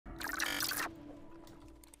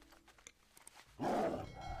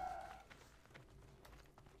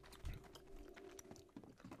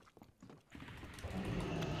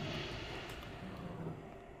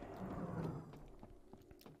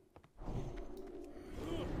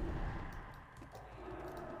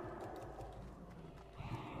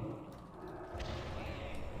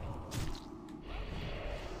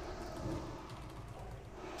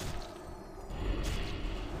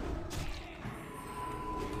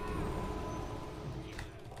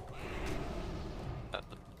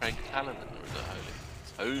Prank Paladin or is it holy?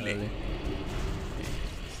 It's holy. Holy.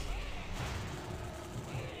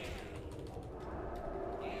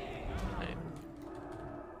 Mate.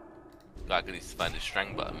 Guy needs to find his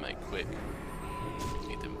strang button, mate, quick.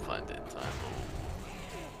 He didn't find it in time.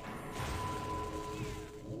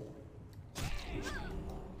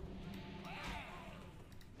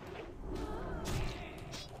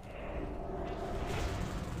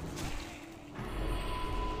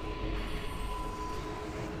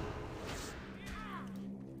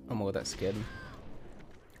 Oh my god, that scared me.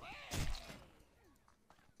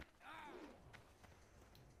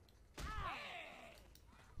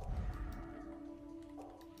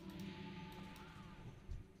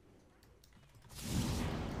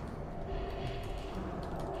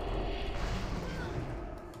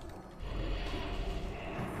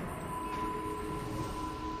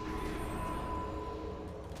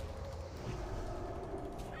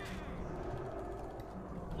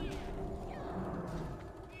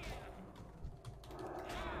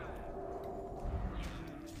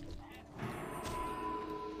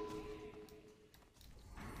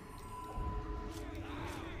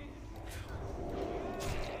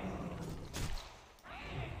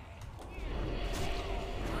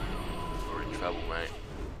 Trouble, mate.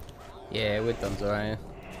 Yeah, we're done, alright.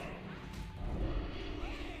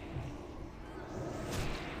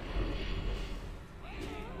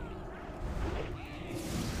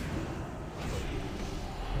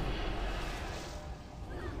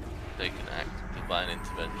 They can act divine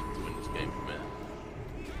intervention to win this game from here.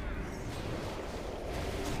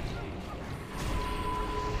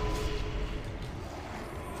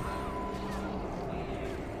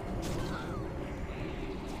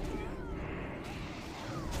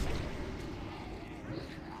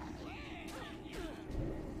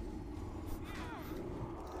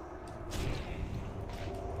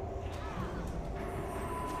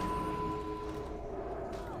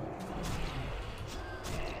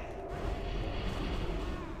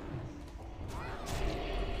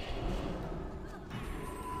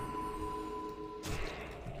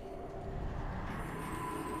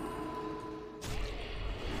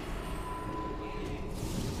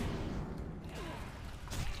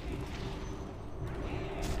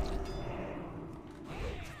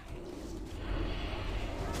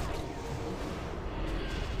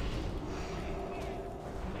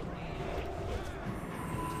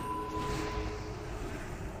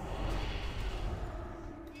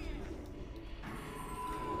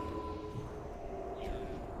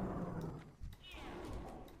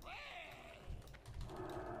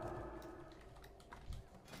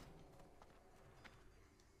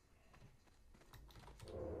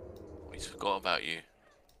 He's forgot about you.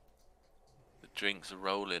 The drinks are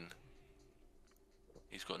rolling.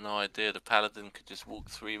 He's got no idea the paladin could just walk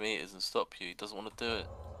 3 meters and stop you. He doesn't want to do it.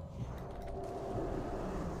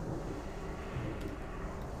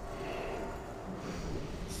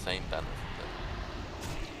 Same banner for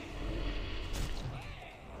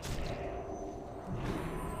them.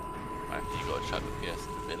 Right, you got to chug a PS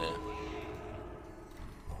in a minute.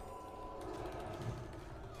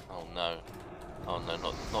 Oh no. Oh no,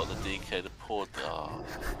 not the DK, the poor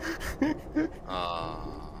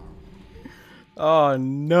Oh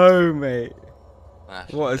no, mate.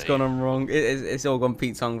 That's What has gone shameful. on wrong? It's all gone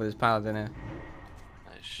Pete's tongue with his paladin here.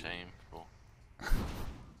 That is shameful.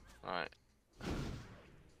 Right.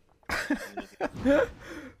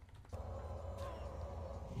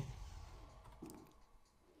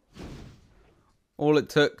 All it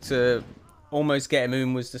took to almost get him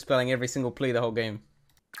in was dispelling every single plea the whole game.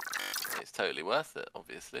 It's totally worth it,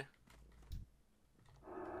 obviously.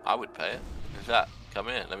 I would pay it. In fact, come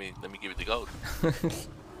here, let me give you the gold.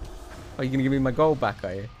 Are you gonna give me my gold back,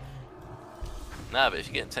 are you? Nah, but if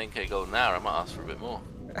you're getting 10k gold an hour, I might ask for a bit more.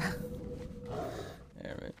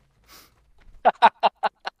 Yeah, mate.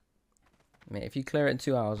 Mate, if you clear it in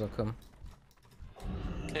 2 hours, I'll come.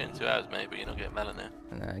 Clear in 2 hours, mate, but you're not getting melon there.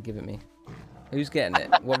 Nah, give it me. Who's getting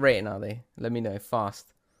it? What rating are they? Let me know,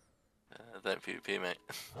 fast. Don't PvP, mate.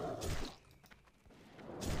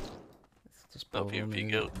 It's just Not boring, PvP isn't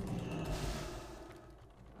it? guild.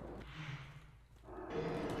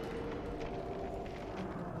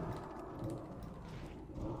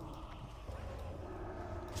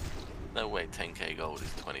 No way 10k gold is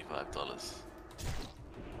 $25.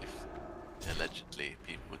 If allegedly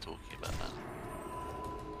people were talking about that.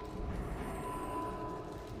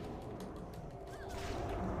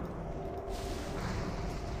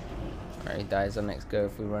 Alright, he dies on next go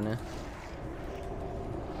if we run here.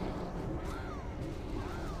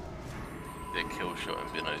 The kill shot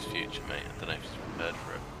in Bino's future, mate. I don't know if he's prepared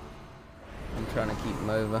for it. I'm trying to keep him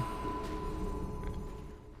over.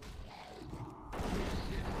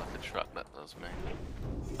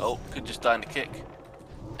 Oh, could just die in the kick.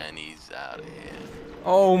 And he's out of here.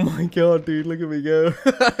 Oh my god, dude, look at me go.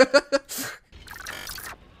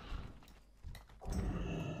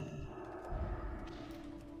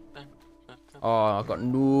 Oh, I've got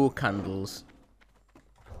no candles.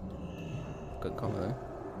 Good combo though.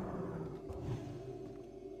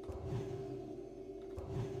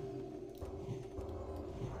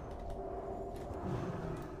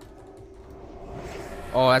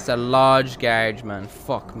 Oh, that's a large gouge, man.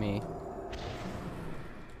 Fuck me.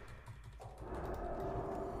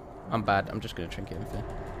 I'm bad. I'm just gonna trinket him there.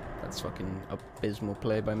 That's fucking abysmal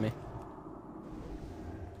play by me.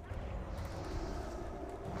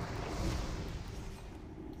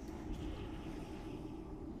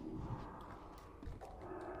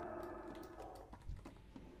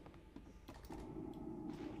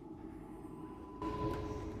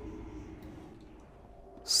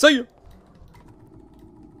 See ya!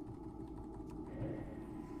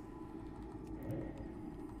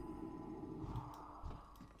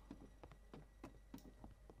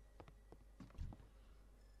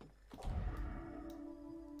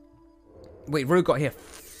 Wait, Rogue got here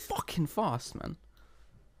fucking fast, man.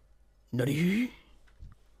 Nutty.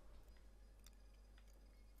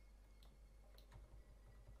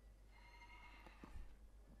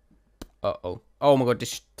 Uh-oh. Oh my god,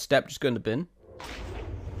 this step just go in the bin.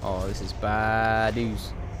 Oh, this is bad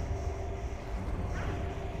news.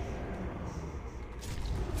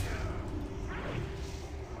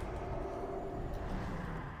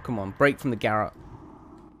 Come on, break from the Garrett.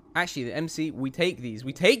 Actually, the MC, we take these.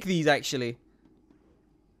 We take these, actually.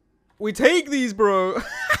 We take these, bro.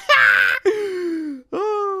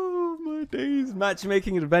 Oh, my days.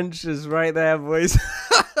 Matchmaking adventures right there, boys.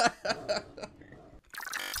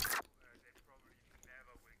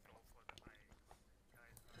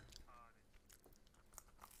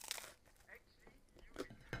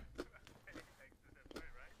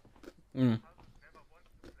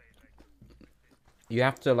 You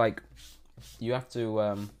have to, like... You have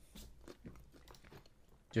to,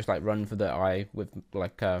 just, like, run for the eye with,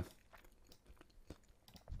 like,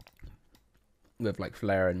 with, like,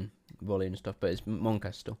 flare and volley and stuff, but it's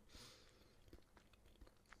Monka still.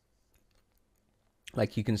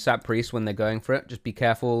 Like, you can sap priest when they're going for it. Just be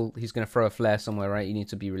careful. He's going to throw a flare somewhere, right? You need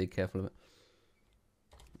to be really careful of it.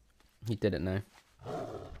 He did it now.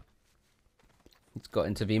 He's got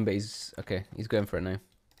intervene, but he's... Okay, he's going for it now.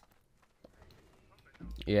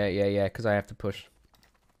 Yeah, because I have to push.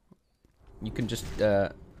 You can just,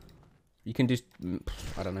 you can just...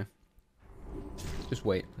 I don't know. Just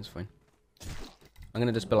wait, that's fine. I'm going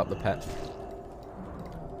to just build up the pet.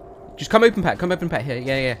 Just come open pet here.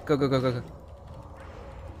 Yeah. Go.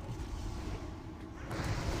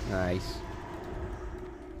 Nice.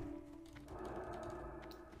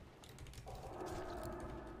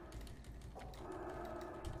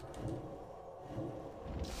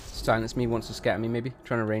 Silence me, wants to scatter me maybe.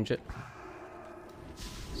 Trying to range it.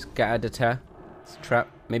 Scatter, deter. It's a trap.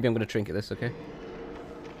 Maybe I'm going to trinket this, okay?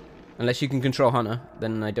 Unless you can control Hunter,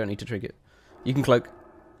 then I don't need to trinket. You can cloak.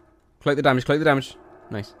 Cloak the damage.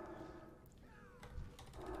 Nice.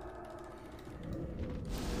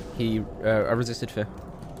 He resisted fear.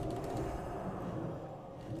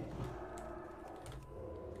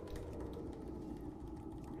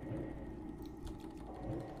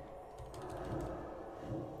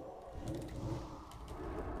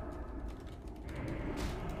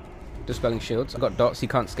 Dispelling shields. I've got dots, he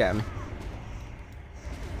can't scatter me.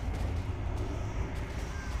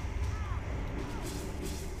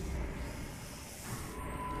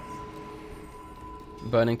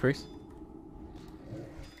 Burning priest.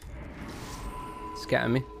 Scatter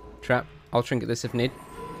me. Trap. I'll trinket this if need.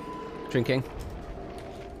 Trinking.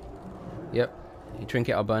 Yep. You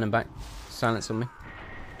trinket, I'll burn him back. Silence on me.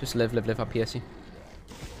 Just live, I'll PS you.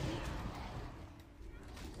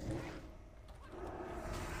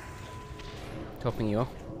 Topping you off.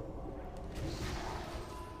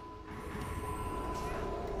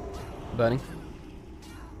 Burning.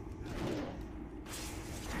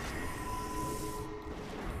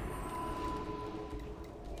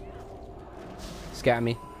 Scatter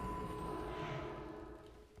me.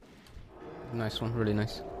 Nice one, really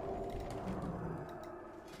nice.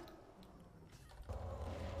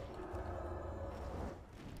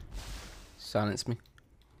 Silence me.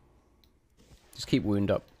 Just keep wound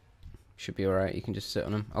up. Should be alright, you can just sit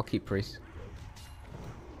on him. I'll keep priest.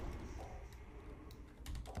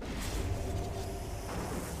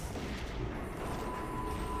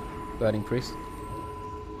 Burning priest.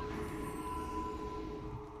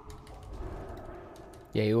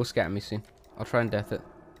 Yeah, you will scatter me soon. I'll try and death it.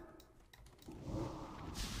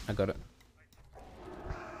 I got it.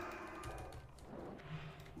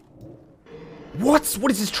 What?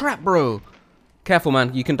 What is this trap, bro? Careful,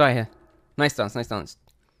 man. You can die here. Nice dance, nice dance.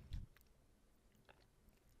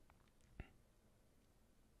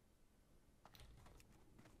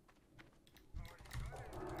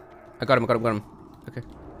 I got him, got him. Okay.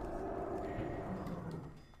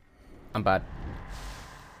 I'm bad.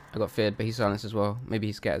 I got feared, but he's silenced as well. Maybe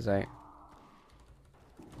he scatters out.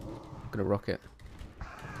 I'm gonna rocket.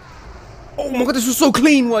 Oh my god, this was so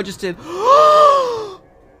clean what I just did.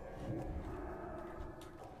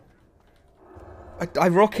 I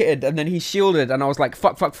rocketed and then he shielded and I was like,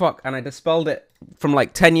 fuck. And I dispelled it from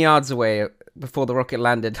like 10 yards away before the rocket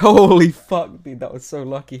landed. Holy fuck, dude, that was so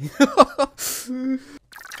lucky.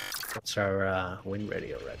 What's our win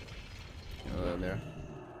ready already? There.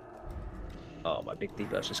 Oh, my big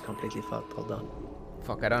debuff is completely fucked. Hold on.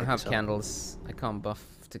 Fuck, I don't have candles. I can't buff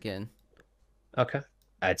to get in. Okay.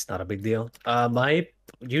 It's not a big deal.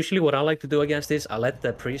 Usually what I like to do against this, I let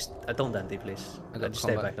the priest... don't MD, please. I just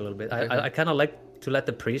stay back a little bit. Okay. I kind of like to let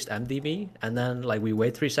the priest MD me, and then like we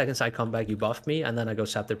wait 3 seconds, I come back, you buff me, and then I go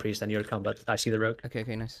sap the priest, and you're combat. I see the rogue. Okay,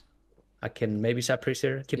 nice. I can maybe sap priest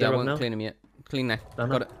here. Keep Yeah, the I rogue now. won't clean him yet. Clean now. No.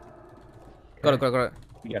 Got it. Okay. Got it.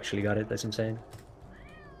 You actually got it. That's insane.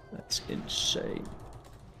 That's insane.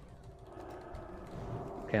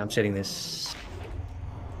 Okay, I'm setting this.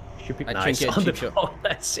 Should be nice on the ball.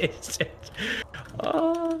 That's it.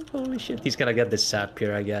 Oh, holy shit. He's gonna get the sap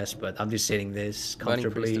here, I guess, but I'm just sitting this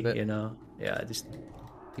comfortably, you know. Yeah, just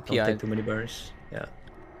don't take too many burns. Yeah.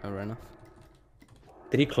 Oh, right enough.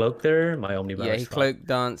 Did he cloak there? My omniburst. Yeah, he cloaked,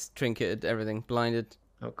 danced, trinketed, everything. Blinded.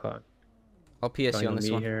 Okay. I'll PS you on this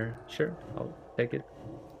one. Here. Sure, I'll take it.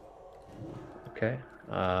 Okay.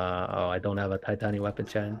 Oh, I don't have a titanium weapon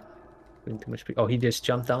chain. Doing too much. Oh, he just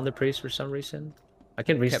jumped down the priest for some reason. I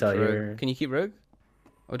can restart here. Can you keep rogue?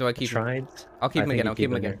 Or do I keep him? Tried. I'll keep him again. I'll keep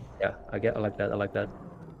him again. Yeah, I like that.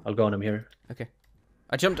 I'll go on him here. Okay.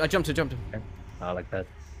 I jumped him. Okay. I like that.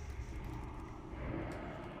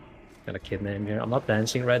 Got a kid name here. I'm not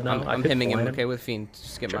dancing right now. I'm hemming him, okay, with Fiend.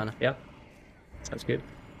 Just get mana. Yeah. Sounds good.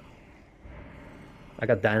 I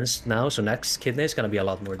got dance now, so next kidney is gonna be a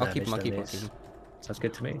lot more damage. I'll keep him. Sounds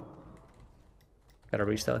good to me. Got a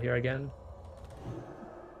restyle here again.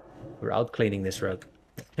 We're out cleaning this rogue.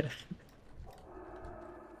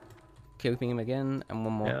 Keeping him again, and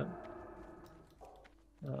one more. Yeah.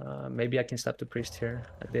 Maybe I can stop the priest here.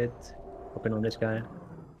 I did. Open on this guy.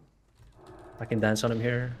 I can dance on him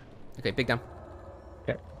here. Okay, big down.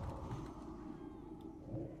 Okay.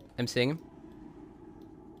 I'm seeing him.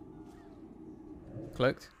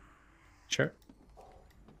 Cloaked. Sure.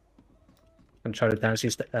 I'm trying to dance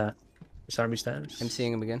his army stance. I'm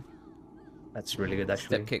seeing him again. That's really good,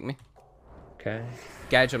 actually. Step kick me. Okay.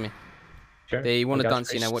 Gouge on me. Sure. They want to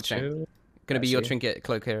dance you now, watch out. Gonna be your trinket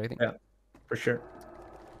cloak here, I think. Yeah, for sure.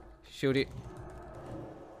 Shield it.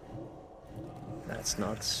 That's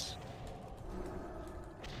nuts.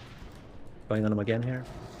 Going on him again here.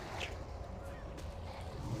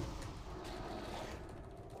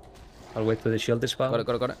 I'll wait for the shield as well.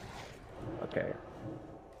 Got it. Okay.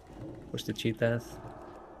 Where's the cheat death?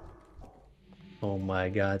 Oh my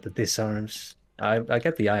god, the disarms. I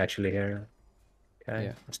get the eye actually here. Okay.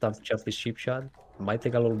 Yeah. Stop jump this cheap shot. Might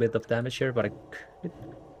take a little bit of damage here, but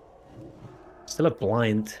still a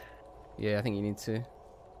blind. Yeah, I think you need to.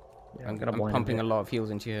 Yeah, I'm pumping a lot of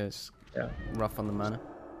heals into you. It's rough on the mana.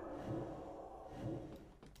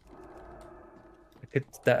 I could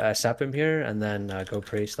sap him here and then go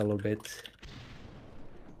priest a little bit.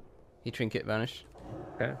 He trinket vanish.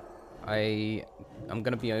 Okay. I'm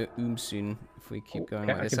gonna be soon if we keep going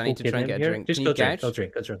like this. I can need to try and get a drink. Just Can go you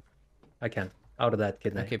drink. I can. Out of that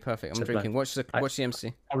kidney. Okay, perfect. I'm drinking. Watch the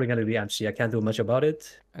MC. Probably gonna be MC. I can't do much about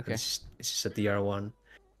it. Okay. It's just a DR1.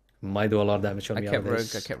 Might do a lot of damage on me. I kept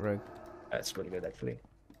rogue. That's really good actually.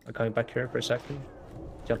 I'm coming back here for a second.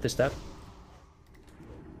 Jump this step.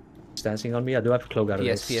 It's dancing on me. I do have cloak out of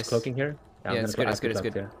this. PS. Cloaking here. Yeah, it's good. It's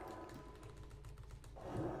good.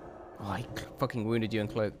 Oh, I fucking wounded you in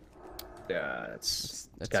cloak. Yeah, that's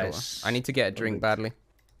guys. I need to get a drink badly.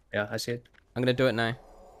 Yeah, I see it. I'm gonna do it now.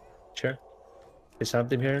 Sure.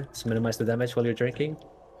 Disarmed him here. Let's minimize the damage while you're drinking.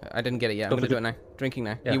 I didn't get it yet. I'm gonna do it now. Drinking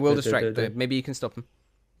now. Yeah, you will distract. Maybe you can stop him.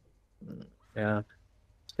 Yeah.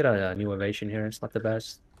 Let's get a new evasion here. It's not the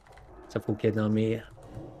best. It's a full kid on me.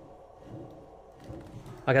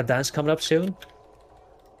 I got dance coming up soon.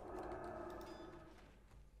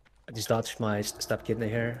 I just dodged my step kidney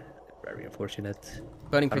here. Very unfortunate.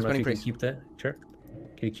 Burning priest. Keep the sure.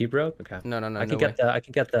 Can you keep rogue? Okay. No. I can get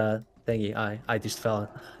the thingy. I just fell.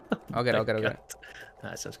 I'll get it.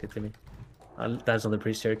 That sounds good to me. I'll dance on the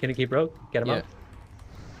priest here. Can you keep rogue? Get him out.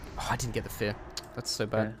 Oh, I didn't get the fear. That's so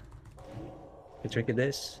bad. You trinket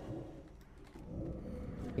this.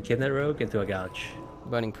 You kidnap rogue into a gouge.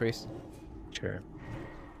 Burning priest. Sure.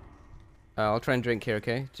 I'll try and drink here,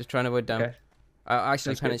 okay? Just try and avoid damage. Okay.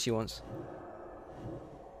 Actually, Sounds punish you once.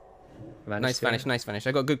 Vanish Nice here. vanish, nice vanish.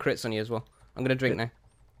 I got good crits on you as well. I'm gonna drink now.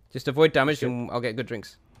 Just avoid damage and I'll get good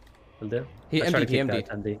drinks. Will do. He I tried to emptied, he keep emptied.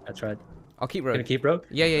 that handy. I tried. I'll keep Gonna rogue. keep rogue?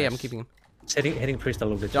 Yeah, yeah, yeah, Nice. I'm keeping him. It's hitting priest a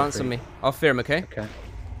little bit. Dance on me. I'll fear him, okay? Okay.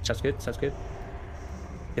 Sounds good, sounds good.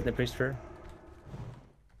 Hit the priest for.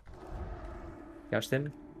 Gouged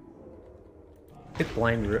him. Hit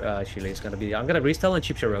blind actually is gonna be. I'm gonna restyle and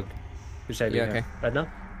chip your rogue. Crusade Yeah, here. okay. Right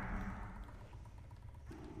now.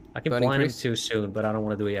 I can Burning blind him priest. too soon, but I don't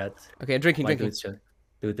want to do it yet. Okay, drinking, Might do drinking. it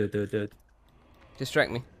soon. Do it.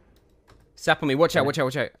 Distract me. Sap on me. Watch out, Okay. watch out,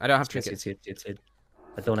 watch out. I don't have trinkets. It's it.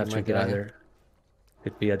 I don't have might trinket get out either.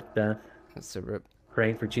 Could be at death. That's a rip.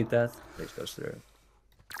 Praying for cheat death. Please goes through.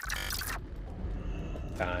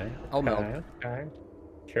 Okay. I'll melt. Okay.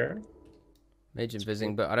 Sure. Mage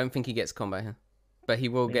invising, but I don't think he gets combat here. But he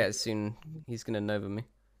will get it soon. He's gonna Nova me.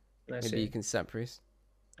 I Maybe see. you can sap priest.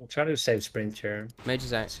 I'm trying to save sprint here. Mage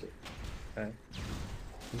is out. Okay.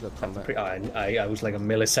 He's got combat. I was like a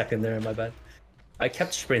millisecond there, my bad. I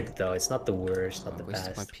kept sprint though, it's not the worst, not the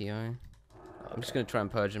Wasted my best. PI. I'm just gonna try and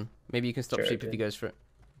purge him. Maybe you can stop Sure, sheep if dude. he goes for it.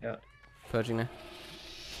 Yeah. Purging now.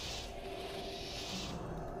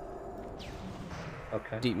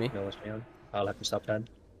 Okay. Deep me. No, what's me on? I'll have to stop that.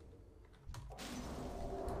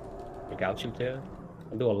 You gouge him too.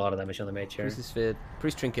 I'll do a lot of damage on the mage here. Priest is feared.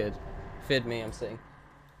 Priest trinketed. Feared me, I'm sitting.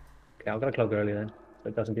 Okay, I'm gonna cloak early then. So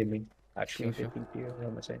it doesn't beat me. Actually, Sure. it beat you. What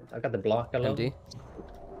am I saying? I got the block alone. MD.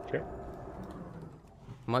 Sure.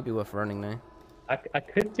 Might be worth running now. I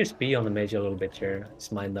could just be on the mage a little bit here.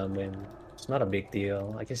 It's mine down win. It's not a big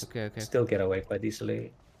deal. I can Okay, okay. still get away quite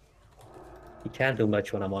easily. He can't do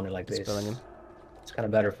much when I'm on it like this. Dispelling him. It's kind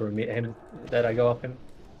of better for him that I go off him.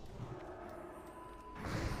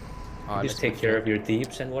 Oh, I Just missed take my care fear. of your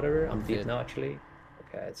deeps and whatever. I'm deep Good. now actually.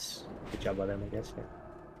 Okay, it's good job by them, I guess. Yeah.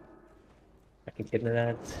 I can kidnap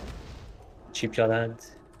that. Cheap shot that.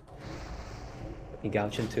 I can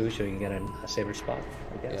gouge him too, so you can get a safer spot.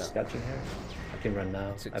 I guess gouging here. I can run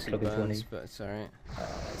now. Took I two plug in 20. burns, but it's alright.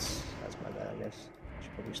 That's my bad, I guess.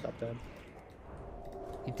 Should probably stop that.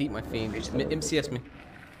 He deep my fiend. Priest level. MCS me.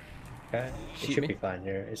 Okay, Shoot it should me. be fine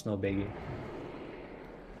here. It's no biggie.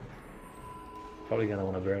 Probably gonna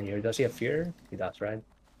want to burn here. Does he have fear? He does, right?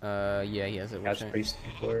 Yeah, he has it. Watch Gouge out. priest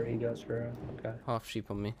before he goes for. Okay. Half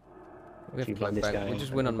sheep on me. We have to Sheep on plug this back. guy. We'll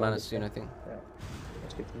just I win can on plug mana this soon, guy. I think. Yeah,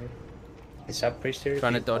 that's good to me. Is sap priest here?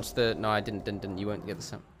 Trying to He- dodge the. No, I didn't. You won't get the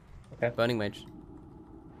sap. Okay. Burning mage.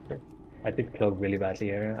 I did cloak really badly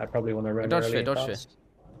here. I probably want to run Dodge early fear, and dodge fear. fast.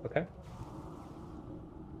 Okay.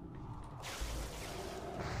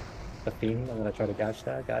 The fiend, I'm gonna try to gouge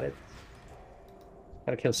that. Got it.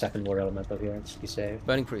 Gotta kill second war elemental here. Let's be safe.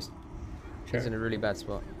 Burning priest. Sure. He's in a really bad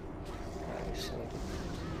spot. Nice.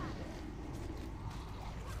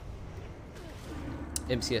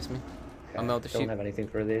 MCS me. Okay, I'll melt the don't sheep. have anything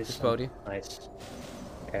for this. Dispelled you. Nice.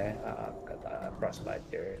 Okay, I've got a frostbite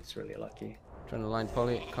here. It's really lucky. Trying to line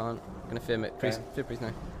poly. Can't. Gonna fear it. Priest. Fear priest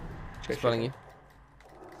now. Sure, Dispelling you.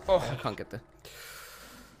 Oh, I can't get there.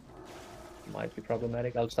 Might be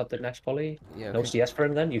problematic. I'll stop the next poly. Yeah. No Okay. CS for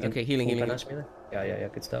him then. You can Okay, healing, full healing, finesse me then. Yeah,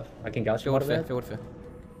 good stuff. I can gouge him Field out of fear. that. Field fear.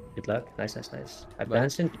 Good luck. Nice.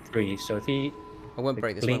 Advance in 3. So if he, I won't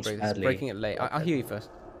break this. Won't blinks break this. badly. Breaking it late. I'll heal you first.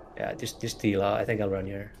 yeah, just deal. I think I'll run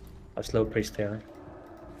here. I'll slow priest here.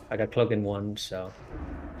 I got cloak in 1, so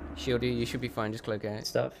Shield you. You should be fine. Just cloak out.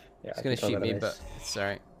 stuff. Yeah, He's I gonna can cloak shoot out of me, this. but it's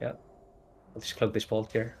alright. Yeah, I'll just cloak this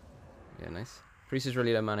bolt here. Yeah, nice. Priest is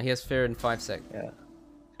really low mana. He has fear in 5 sec. Yeah.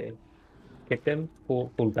 Okay. Kick him.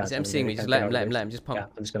 Full back. He's MCing me. Just let him. Just pump. Yeah,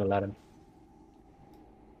 I'm just gonna let him.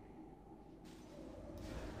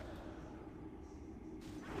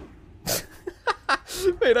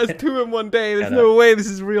 Wait, that's 2 in 1 day. There's Kinda- no way this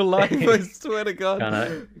is real life. I swear to God.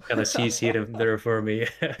 Kind of CC'd him there for me.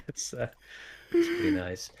 It's pretty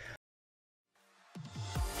nice.